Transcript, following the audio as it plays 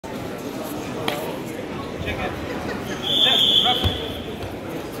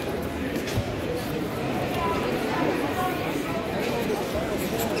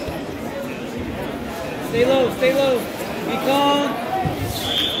Stay low, stay low. Be calm.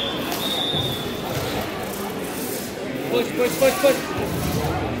 Push, push, push, push.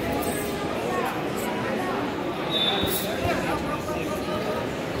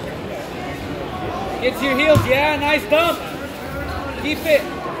 Get to your heels, yeah, nice dump. Keep it.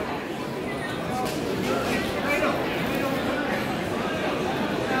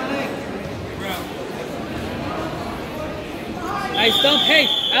 Nice dump. Hey,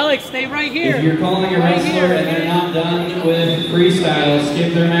 Alex, stay right here. If you're calling a wrestler and they're not done with freestyle,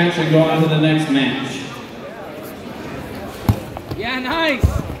 skip their match and go on to the next match. Yeah, nice.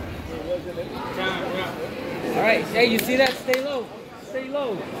 All right, hey, you see that? Stay low. Stay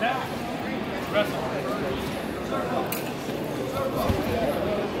low.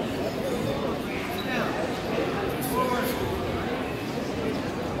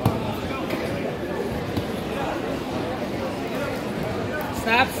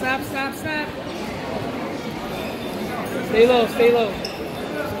 Snap, snap, snap, snap. Stay low, stay low.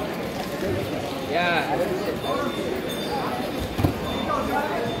 Yeah.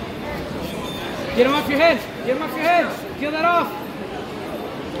 Get him off your head. Get him off your head. Peel that off.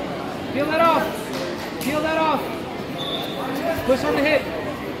 Peel that off. Peel that off. Push on the hip.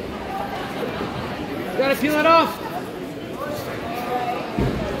 You gotta peel it off.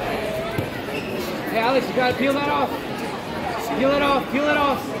 Hey Alex, you gotta peel that off. Peel it off, peel it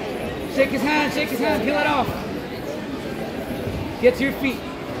off. Shake his hand, peel it off. Get to your feet.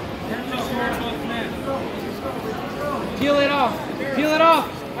 Peel it off, peel it off.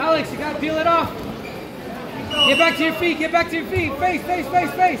 Alex, you gotta peel it off. Get back to your feet, get back to your feet. Face, face,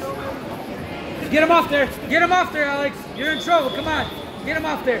 face, face. Get him off there, Alex. You're in trouble, come on. Get him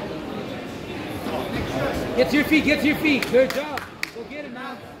off there. Get to your feet, get to your feet. Good job. Go get him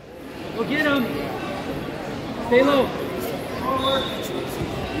now. Go get him. Stay low.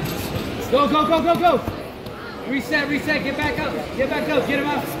 Go, go, go, go, go. Reset, reset, get back up. Get back up, get him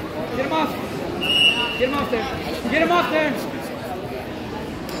off. Get him off. Get him off there. Get him off there.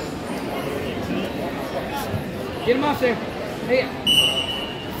 Get him off there. Hey.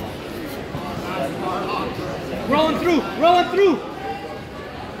 Rolling through, rolling through.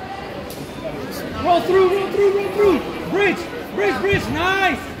 Roll through, roll through, roll through. Bridge, bridge, bridge,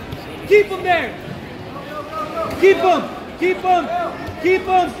 nice. Keep him there. Keep him, keep him, keep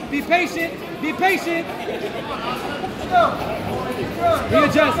him. Be patient, be patient.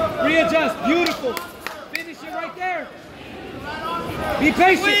 Readjust, readjust, beautiful. Finish it right there. Be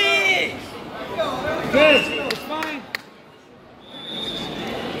patient. Good, it's fine.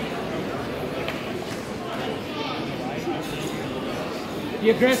 Be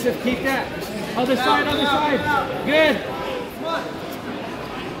aggressive, keep that. Other side, other side. Good.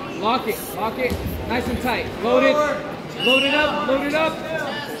 Lock it, lock it. Nice and tight. Load it. Load it up, load it up.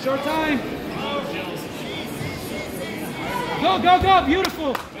 Short time. Go, go, go.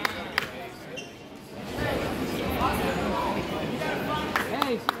 Beautiful.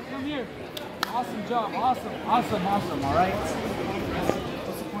 Hey, come here. Awesome job. Awesome, awesome, awesome. All right.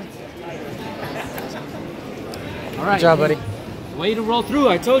 All right. Good job, buddy. Way to roll through.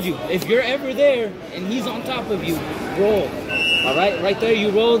 I told you. If you're ever there and he's on top of you, roll. All right. Right there, you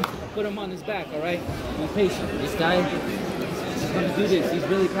rolled. Put him on his back. All right. Be patient. This guy is going to do this. He's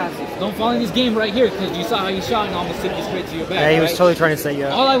really passive. Don't fall in this game right here because you saw how he shot and almost took you straight to your back. Yeah, he was totally trying to set you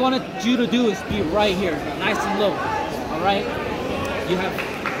up. All I wanted you to do is be right here, nice and low. All right. You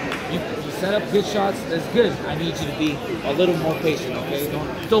set up good shots. That's good. I need you to be a little more patient. Okay.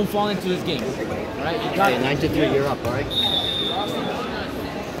 Don't fall into this game. All right. You got it. 9-3. You're up. All right.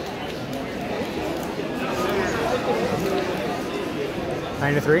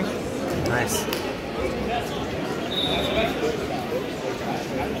 9-3. Nice.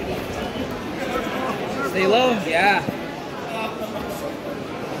 Stay low. Yeah.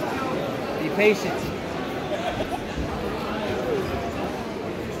 Be patient.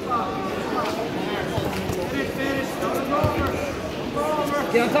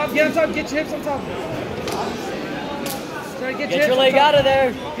 Get on top. Get on top. Get your hips on top. Try to get your leg out of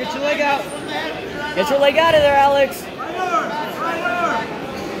there. Get your leg out. Get your leg out of there, Alex.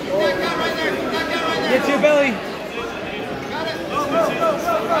 Get your belly.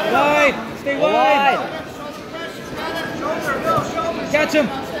 Wide. Stay wide. Catch him.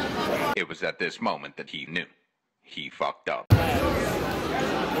 It was at this moment that he knew. He fucked up.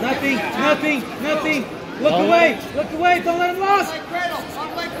 Nothing. Nothing. Nothing. Look away. Look away. Don't let him lost.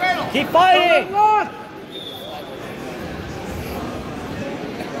 Keep fighting. Don't let him lost.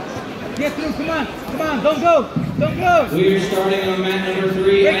 Get through, come on, don't go, don't go. We are starting on mat number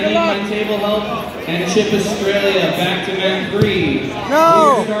 3. I need my table help. And Chip Australia back to mat 3. No.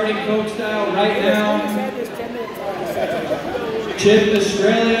 We are starting folk style right now. Chip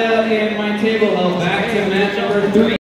Australia and my table help back to mat number 3.